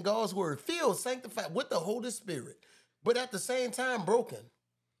 preaching God's word, filled, sanctified with the Holy Spirit. But at the same time, broken.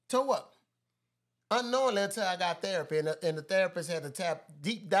 So what? Unknowingly until I got therapy, and the therapist had to tap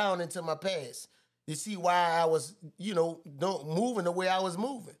deep down into my past to see why I was, moving the way I was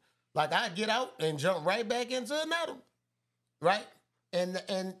moving. Like I get out and jump right back into another, right? And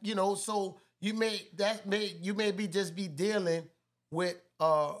so you may be just be dealing with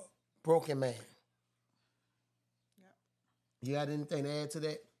a broken man. Yep. You got anything to add to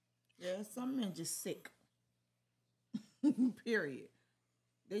that? Yeah, some men just sick. Period.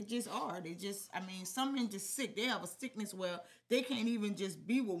 They just are. Some men just sick. They have a sickness where they can't even just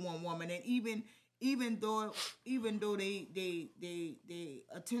be with one woman. And even though they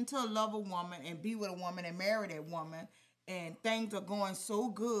attend to love a woman and be with a woman and marry that woman, and things are going so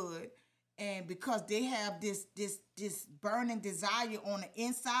good, and because they have this burning desire on the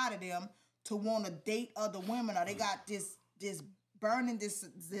inside of them to want to date other women, or they got this burning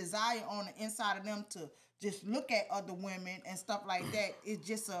desire on the inside of them to just look at other women and stuff like that, it's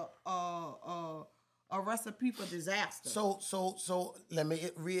just a recipe for disaster. So let me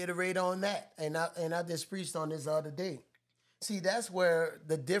reiterate on that, and I just preached on this the other day. See, that's where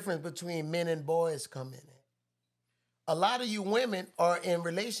the difference between men and boys come in. A lot of you women are in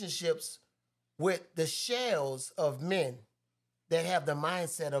relationships with the shells of men that have the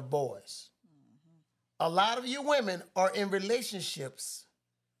mindset of boys. A lot of you women are in relationships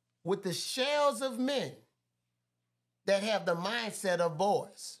with the shells of men that have the mindset of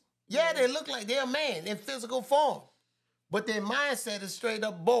boys. Yeah, they look like they're a man in physical form, but their mindset is straight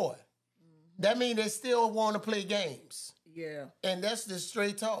up boy. That means they still want to play games. Yeah. And that's just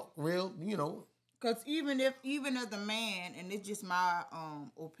straight talk, real, Because even as a man, and it's just my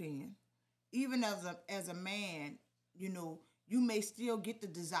opinion, even as a man, you may still get the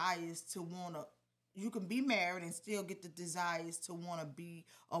desires to want to. You can be married and still get the desires to want to be,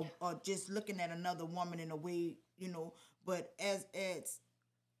 or just looking at another woman in a way, But as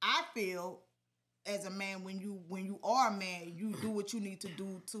I feel, as a man, when you are a man, you do what you need to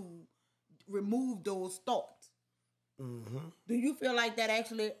do to remove those thoughts. Mm-hmm. Do you feel like that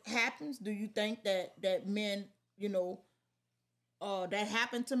actually happens? Do you think that men, you know, that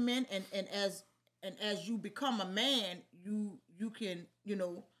happen to men, and as you become a man, you can, you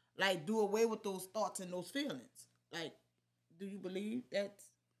know, like do away with those thoughts and those feelings. Like, do you believe that's?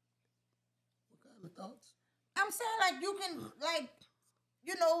 What kind of thoughts? I'm saying, like, you can, like,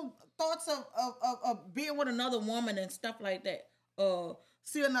 you know, thoughts of being with another woman and stuff like that.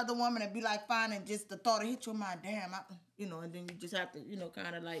 See another woman and be like fine, and just the thought of hit your mind, damn, you know, and then you just have to, you know,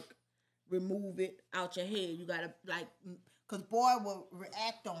 kind of like remove it out your head. You gotta, like, because boy will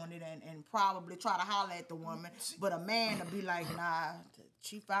react on it and probably try to holler at the woman, but a man will be like, nah,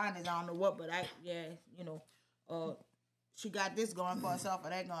 she fine as I don't know what, but you know, she got this going for herself or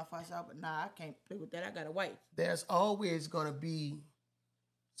that going for herself, but nah, I can't play with that. I got a wife. There's always gonna be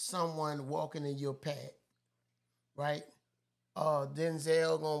someone walking in your path, right?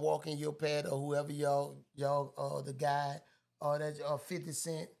 Denzel gonna walk in your path, or whoever y'all the guy, or that 50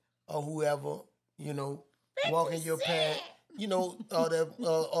 Cent or whoever, you know, walk in your path, you know,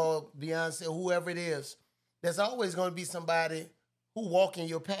 or Beyonce, whoever it is. There's always gonna be somebody who walk in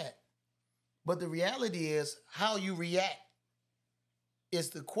your path. But the reality is how you react is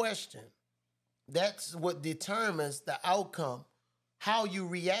the question. That's what determines the outcome. How you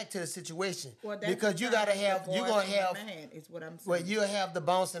react to the situation, because you're gonna have, is what I'm saying. Well, you'll have the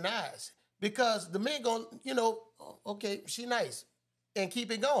bouncing eyes, because the man gonna, you know, okay, she nice, and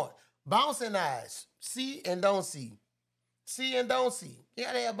keep it going. Bouncing eyes, see and don't see, see and don't see. You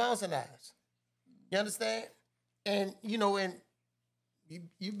gotta have bouncing eyes. You understand? And you know, and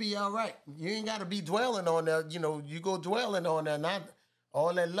you be all right. You ain't gotta be dwelling on that. You know, you go dwelling on that, not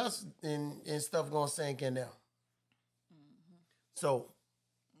all that lust and stuff gonna sink in there. So,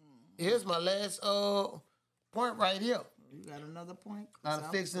 here's my last point right here. You got another point? I'm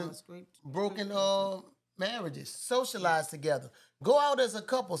fixing broken marriages. Socialize together. Go out as a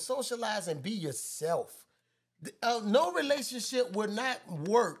couple. Socialize and be yourself. No relationship would not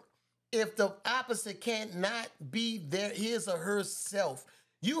work if the opposite cannot be his or herself.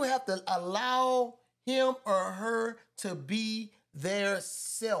 You have to allow him or her to be their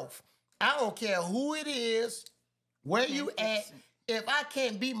self. I don't care who it is, where you at. If I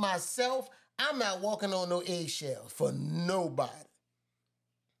can't be myself, I'm not walking on no eggshells for nobody.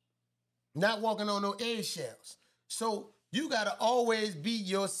 Not walking on no eggshells. So you got to always be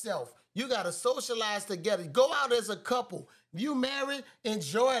yourself. You got to socialize together. Go out as a couple. You married,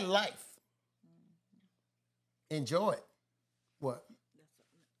 enjoy life. Enjoy it. What?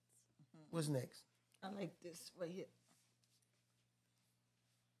 What's next? I like this right here.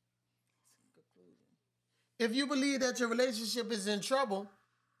 If you believe that your relationship is in trouble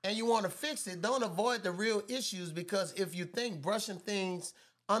and you want to fix it, don't avoid the real issues, because if you think brushing things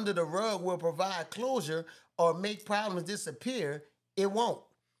under the rug will provide closure or make problems disappear, it won't.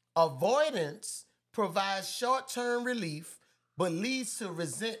 Avoidance provides short-term relief but leads to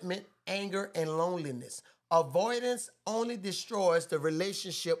resentment, anger, and loneliness. Avoidance only destroys the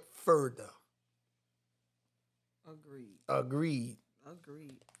relationship further. Agreed.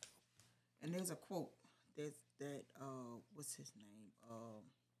 And there's a quote. What's his name?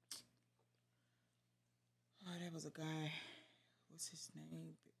 That was a guy. What's his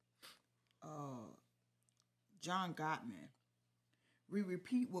name? John Gottman. We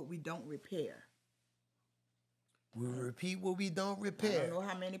repeat what we don't repair. We repeat what we don't repair. I don't know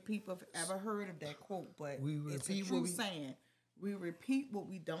how many people have ever heard of that quote, but it's a true saying. We repeat what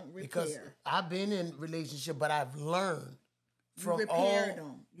we don't repair. Because I've been in relationship, but I've learned from repaired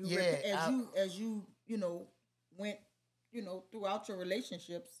them. As you went, throughout your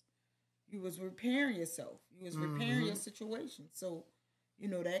relationships, you was repairing yourself. You was repairing your situation. So,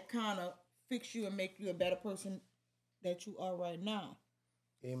 that kind of fix you and make you a better person that you are right now.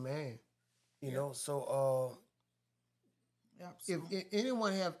 Amen. So if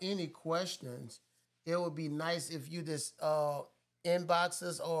anyone have any questions, it would be nice if you just inbox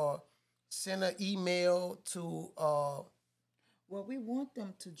us or send an email to well, we want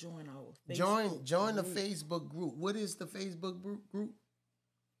them to join our Facebook join the Facebook group. What is the Facebook group?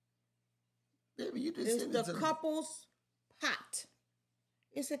 Baby, you just it's the Couples Pot.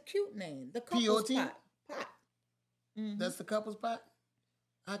 It's a cute name. The Couples Pot. Mm-hmm. That's the Couples Pot?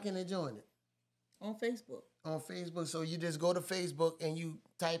 How can they join it? On Facebook. On Facebook. So you just go to Facebook and you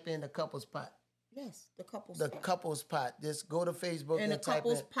type in the Couples Pot. Yes, the Couples Pot. The Couples Pot. Just go to Facebook and the type in.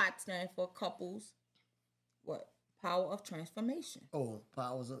 Couples Pot stands for couples. What? Power of transformation. Oh,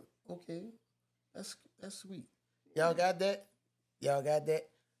 powers of, okay. That's sweet. Y'all got that? Y'all got that?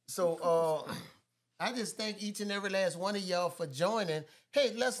 So I just thank each and every last one of y'all for joining.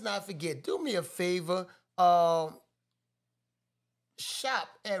 Hey, let's not forget, do me a favor. Shop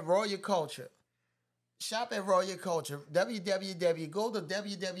at Royal Culture. shop at Royal Culture. Go to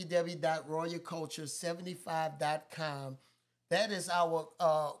www.royalculture75.com. That is our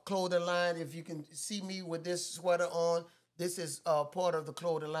clothing line. If you can see me with this sweater on, this is part of the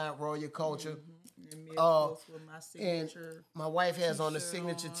clothing line, Royal Culture. And me, of course, with my And signature my wife has on the t-shirt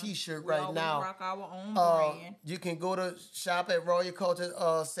signature on. T-shirt We right always now. rock our own brand. You can go to shop at Royal Culture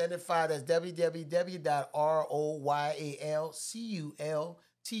 75. That's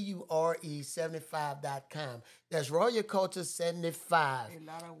www.royalculture75.com. That's Royal Culture 75. A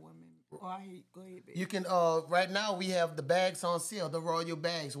lot of women. Oh, I hate. Go ahead, baby. You can right now we have the bags on sale, the Royal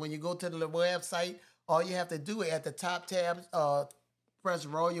bags. When you go to the website, all you have to do is at the top tab, press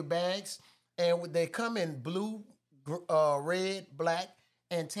Royal bags, and they come in blue, red, black,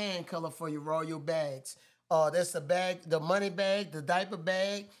 and tan color for your Royal bags. That's the bag, the money bag, the diaper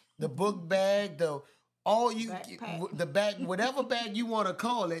bag, the book bag, the bag, whatever bag you want to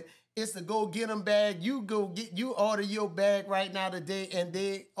call it. It's the go get 'em bag. You order your bag right now today, and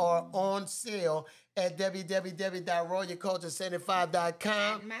they are on sale at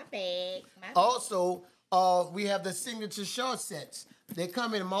www.royalculture75.com. My bag. Also, we have the signature short sets. They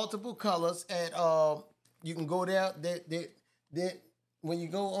come in multiple colors, and you can go there. When you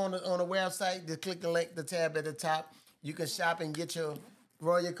go on the website, they click the link, the tab at the top. You can shop and get your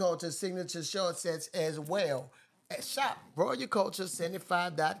Royal Culture signature short sets as well. At shop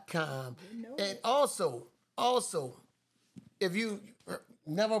royalculture75.com. And also, if you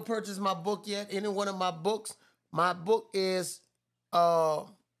never purchased my book yet, any one of my book is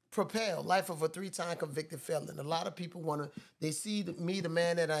Propel, Life of a 3-Time Convicted Felon. A lot of people they see me, the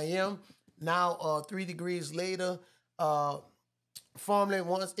man that I am, now 3 degrees later, formerly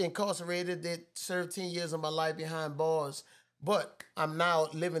once incarcerated, did serve 10 years of my life behind bars. But I'm now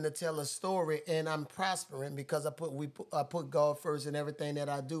living to tell a story, and I'm prospering because I put God first in everything that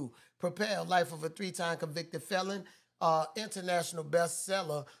I do. Propel, Life of a 3-Time Convicted Felon, international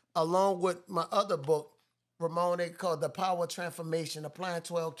bestseller, along with my other book, Ramon, called The Power of Transformation, Applying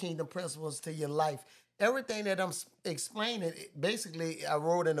 12 Kingdom Principles to Your Life. Everything that I'm explaining, basically, I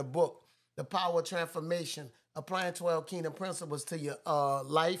wrote in a book, The Power of Transformation, Applying 12 Kingdom Principles to Your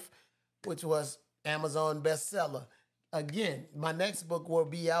Life, which was Amazon bestseller. Again, my next book will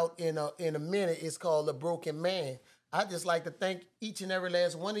be out in a minute. It's called The Broken Man. I'd just like to thank each and every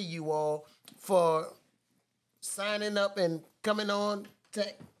last one of you all for signing up and coming on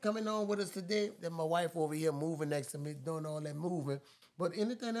with us today. Then my wife over here moving next to me, doing all that moving. But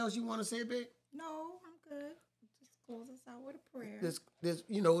anything else you want to say, babe? No, I'm good. Just close us out with a prayer.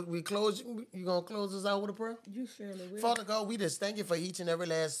 We close. You gonna close us out with a prayer? You surely will. Father God, we just thank you for each and every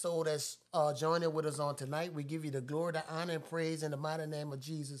last soul that's joining with us on tonight. We give you the glory, the honor, and praise in the mighty name of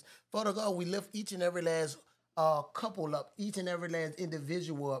Jesus. Father God, we lift each and every last couple up, each and every last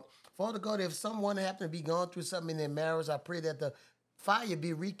individual up. Father God, if someone happen to be going through something in their marriage, I pray that the fire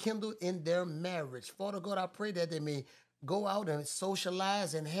be rekindled in their marriage. Father God, I pray that they may go out and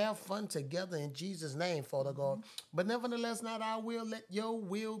socialize and have fun together in Jesus' name, Father God. But nevertheless, not our will, let your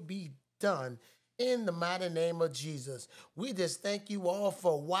will be done in the mighty name of Jesus. We just thank you all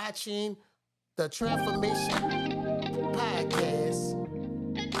for watching the Transformation Podcast.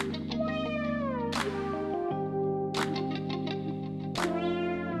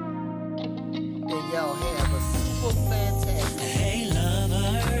 And y'all have a super fantastic Hey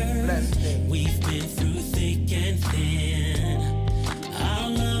lover, blessed day. we've been through thick and thin. Our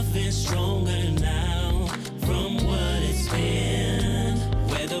love is stronger now from what it's been.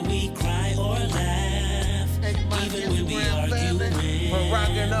 Whether we cry or laugh, Thank my even when we Instagram argue, family for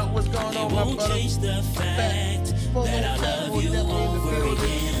rocking up. What's going it on, my won't brother? change the fact that I love you over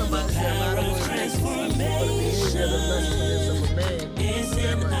again. The power of transformation.